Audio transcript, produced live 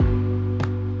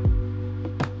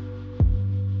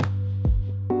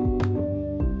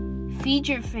Feed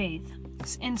Your Faith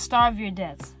and Starve Your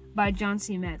Debts by John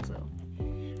C. Maxwell.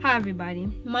 Hi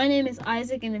everybody, my name is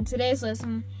Isaac, and in today's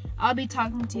lesson, I'll be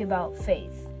talking to you about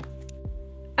faith.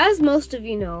 As most of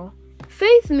you know,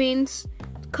 faith means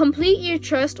complete your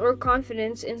trust or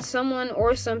confidence in someone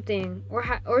or something,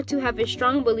 or to have a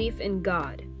strong belief in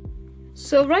God.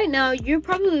 So right now, you're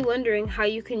probably wondering how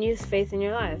you can use faith in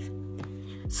your life.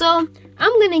 So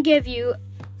I'm going to give you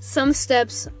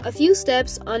a few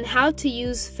steps on how to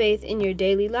use faith in your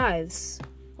daily lives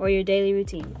or your daily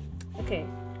routine. Okay,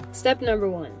 step number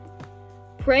 1.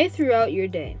 Pray throughout your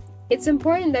day. It's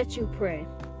important that you pray.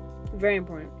 Very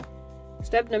important.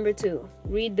 Step number 2.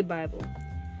 Read the Bible.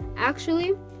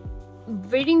 Actually,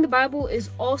 reading the Bible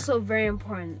is also very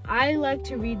important. I like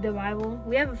to read the Bible.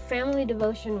 We have a family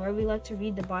devotion where we like to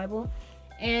read the Bible,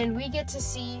 and we get to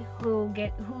see who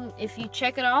if you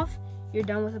check it off, you're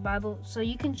done with the Bible. So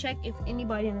you can check if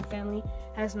anybody in the family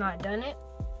has not done it.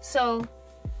 So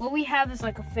what we have is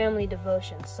like a family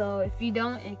devotion. So if you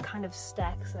don't, it kind of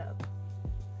stacks up.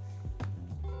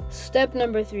 Step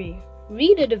number 3,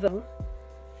 read a devotion.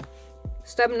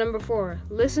 Step number 4,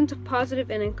 listen to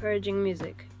positive and encouraging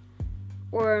music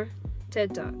or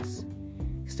TED Talks.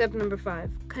 Step number 5,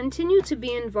 continue to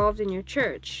be involved in your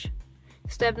church.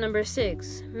 Step number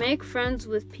 6, make friends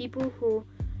with people who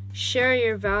share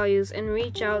your values and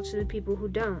reach out to the people who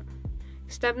don't.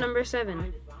 Step number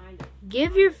 7,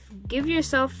 give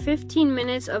yourself 15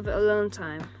 minutes of alone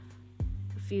time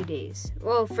a few days.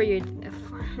 Well,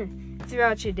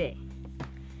 throughout your day.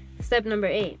 Step number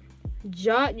 8,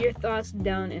 jot your thoughts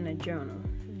down in a journal.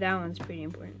 That one's pretty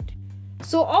important.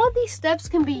 So all these steps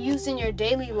can be used in your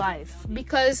daily life,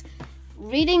 because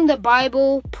reading the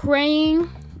Bible, praying,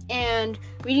 and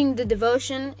reading the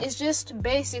devotion is just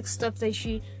basic stuff that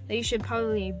you should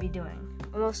probably be doing.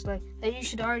 Almost like that you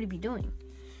should already be doing.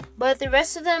 But the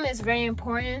rest of them is very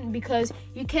important, because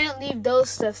you can't leave those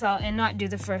steps out and not do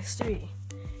the first 3.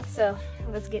 So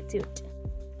let's get to it.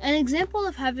 An example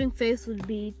of having faith would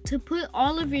be to put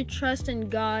all of your trust in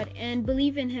God and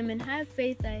believe in Him and have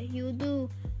faith that He will do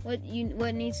what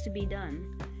needs to be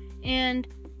done. And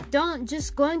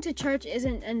going to church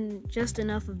isn't just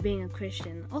enough of being a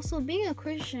Christian. Also, being a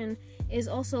Christian is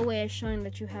also a way of showing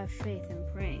that you have faith in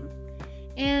praying.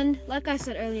 And like I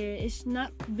said earlier,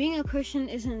 being a Christian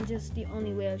isn't just the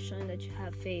only way of showing that you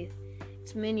have faith.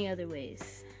 It's many other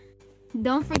ways.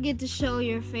 Don't forget to show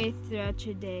your faith throughout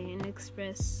your day and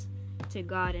express to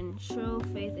God and show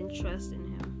faith and trust in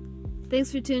Him.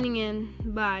 Thanks for tuning in.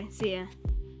 Bye. See ya.